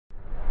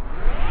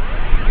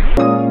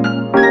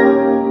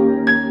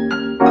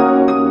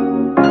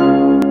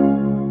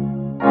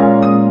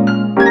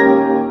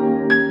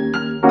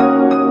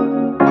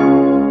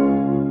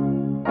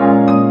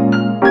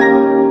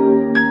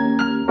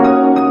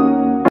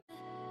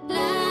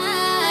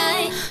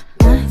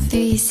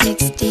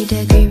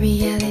360-degree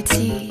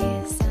reality.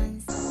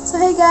 So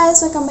hey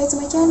guys, welcome back to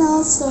my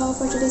channel. So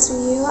for today's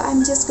video,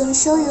 I'm just gonna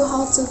show you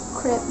how to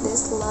create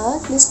this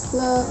look. This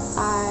look,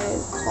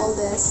 I call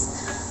this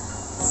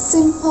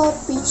simple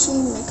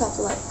peachy makeup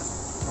look.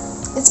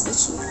 It's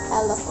peachy.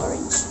 I love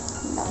orange.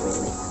 Not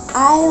really.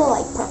 I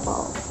like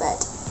purple, but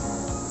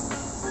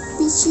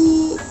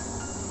peachy,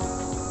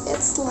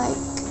 it's like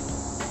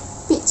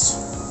peach.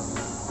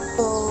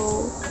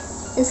 So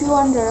if you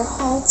wonder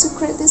how to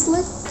create this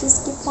look,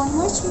 just keep on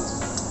watching.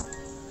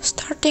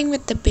 Starting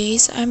with the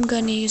base, I'm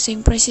gonna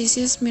using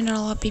Precious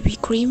Mineral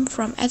BB Cream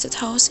from Etude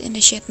House in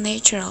the shade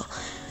Natural,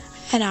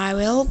 and I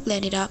will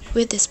blend it up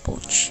with the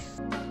sponge.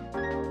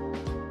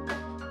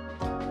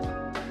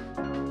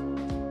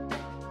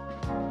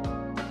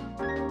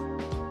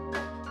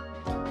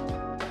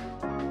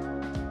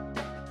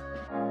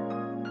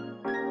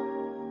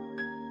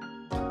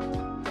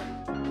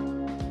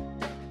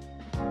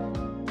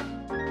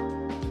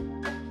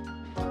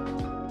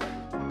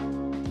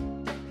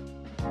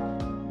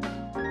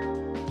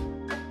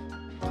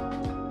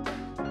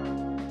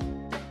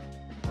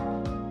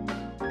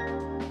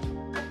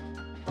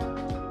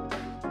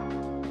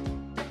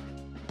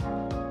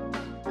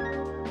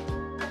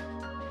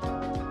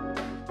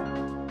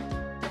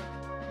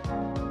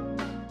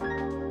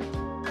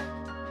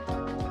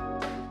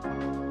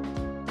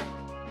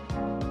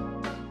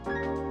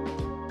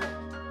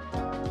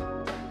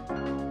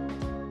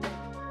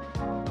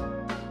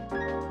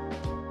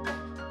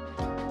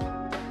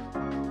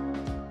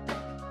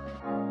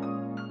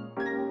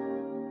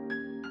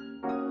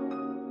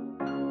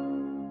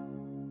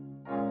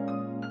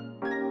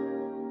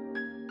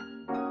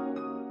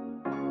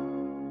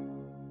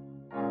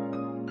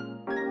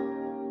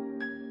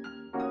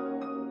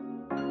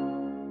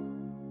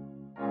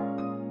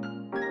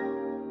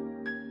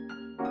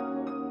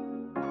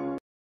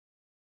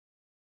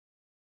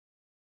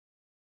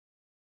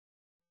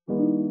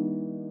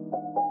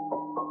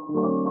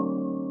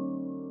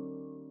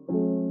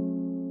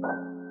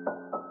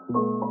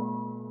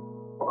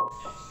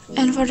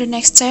 And for the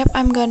next step,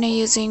 I'm gonna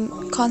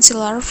using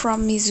concealer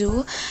from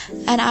Mizzu,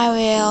 and I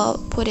will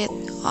put it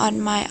on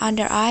my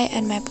under eye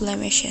and my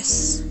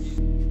blemishes.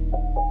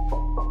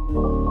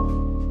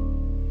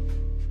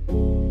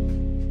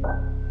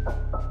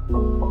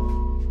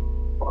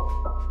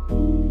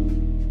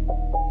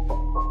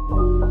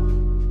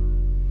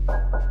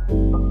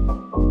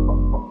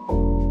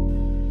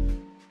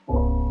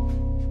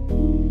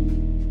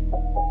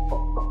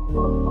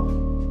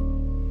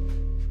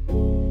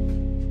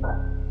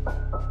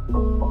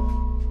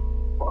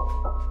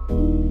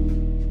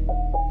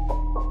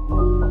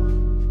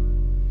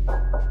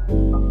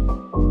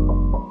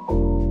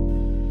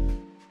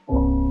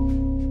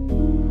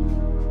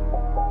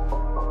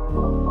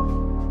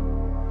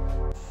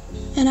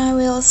 And I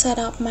will set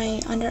up my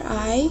under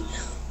eye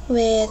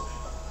with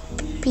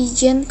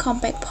Pigeon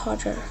compact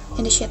powder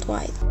in the shade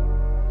white.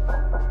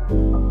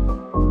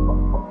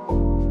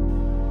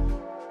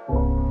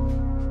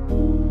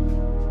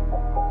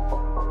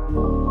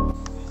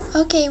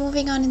 Okay,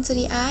 moving on into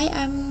the eye.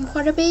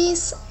 For the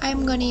base,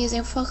 I'm gonna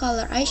using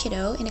Focallure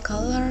eyeshadow in the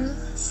color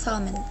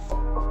Salmon.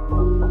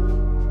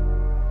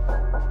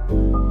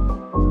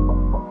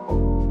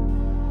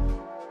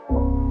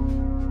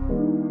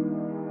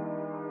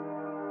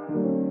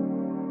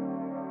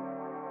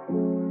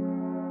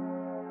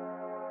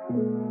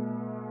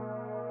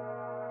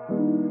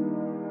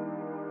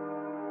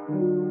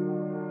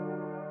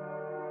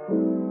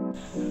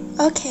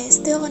 Okay,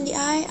 still on the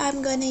eye,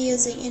 I'm gonna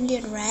using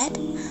Indian red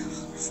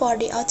for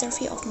the outer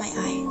view of my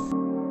eye.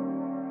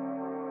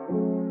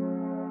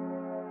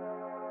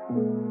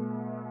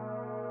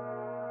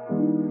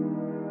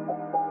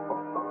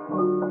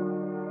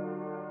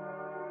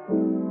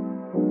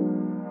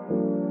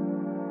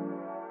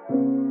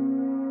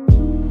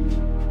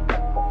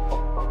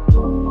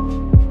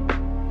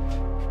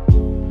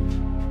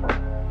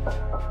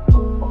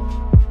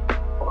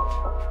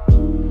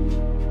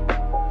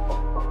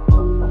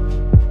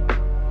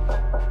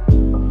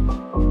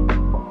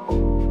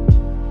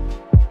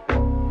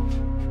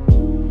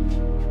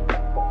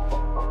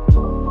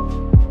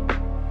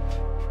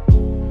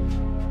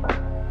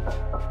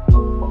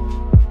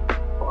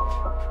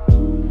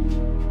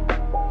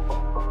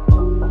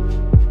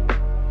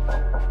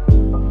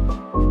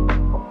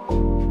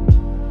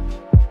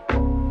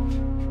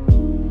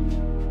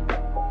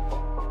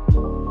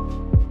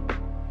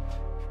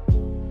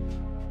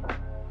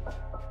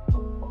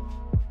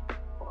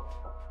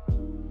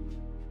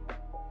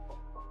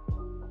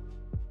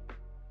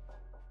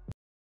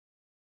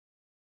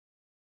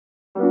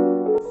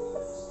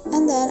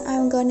 And then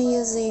I'm gonna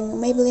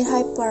using Maybelline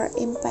Hyper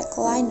Impact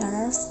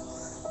Liner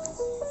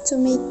to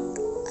make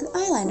an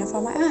eyeliner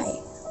for my eye.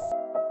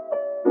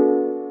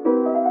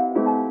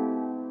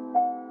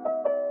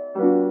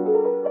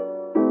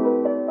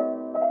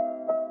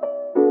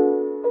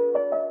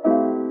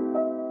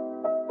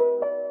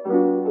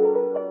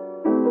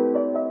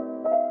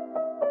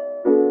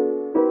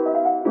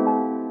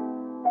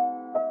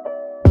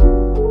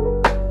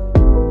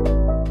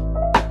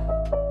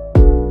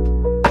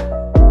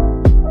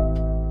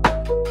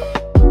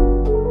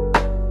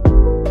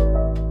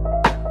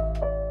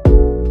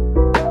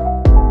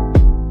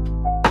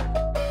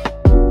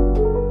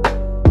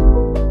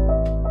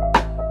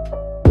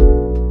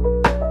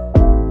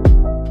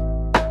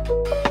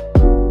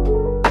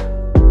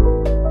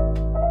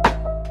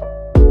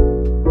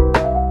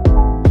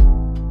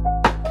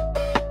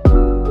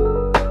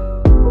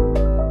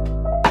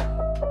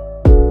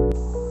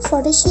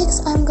 the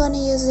cheeks, I'm gonna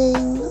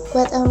using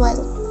Wet n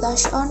Wild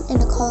blush on in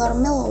the color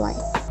Mellow White.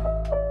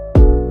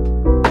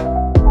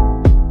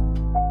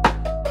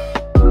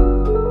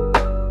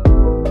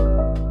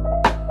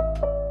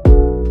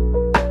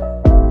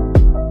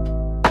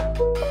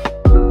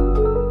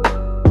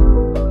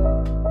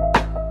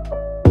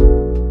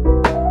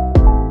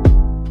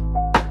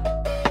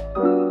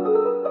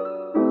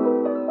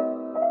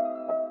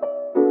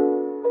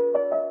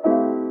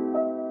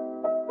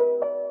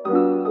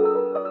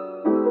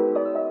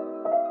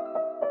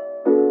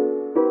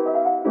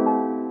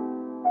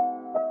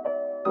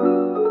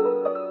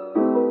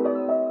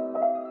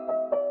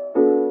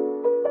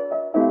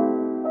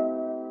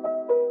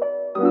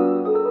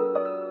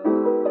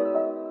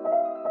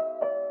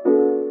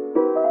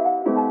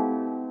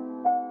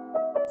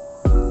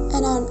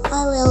 And then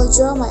I will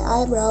draw my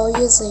eyebrow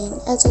using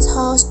Etude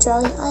House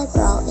Drawing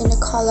eyebrow in the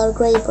color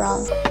gray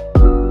brown.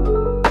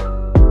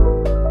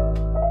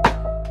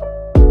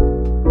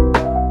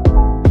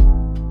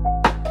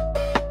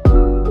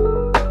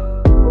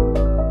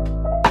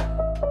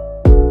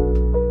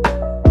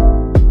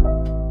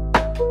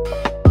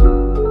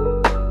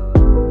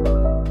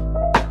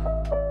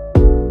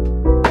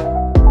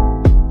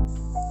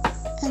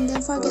 And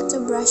don't forget to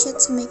brush it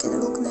to make it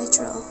look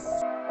natural.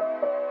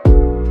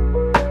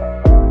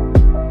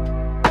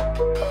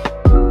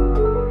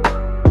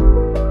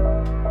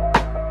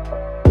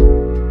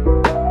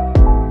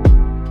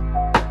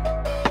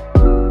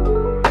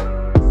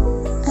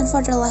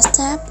 For the last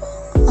step,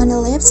 on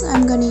the lips,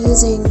 I'm gonna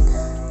using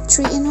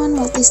 3-in-1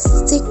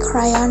 multi-stick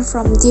crayon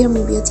from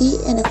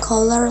Dearmebeauty in the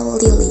color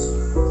Lily.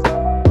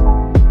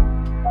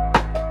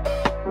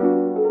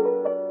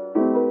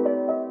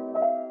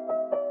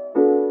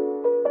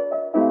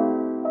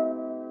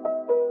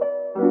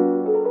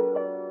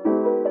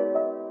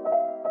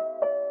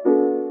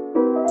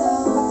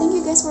 So thank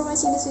you guys for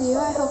watching this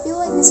video. I hope you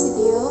like this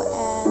video,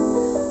 and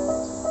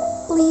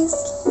please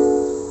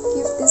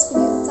give this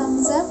video a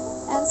thumbs up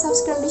and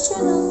subscribe the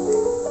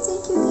channel.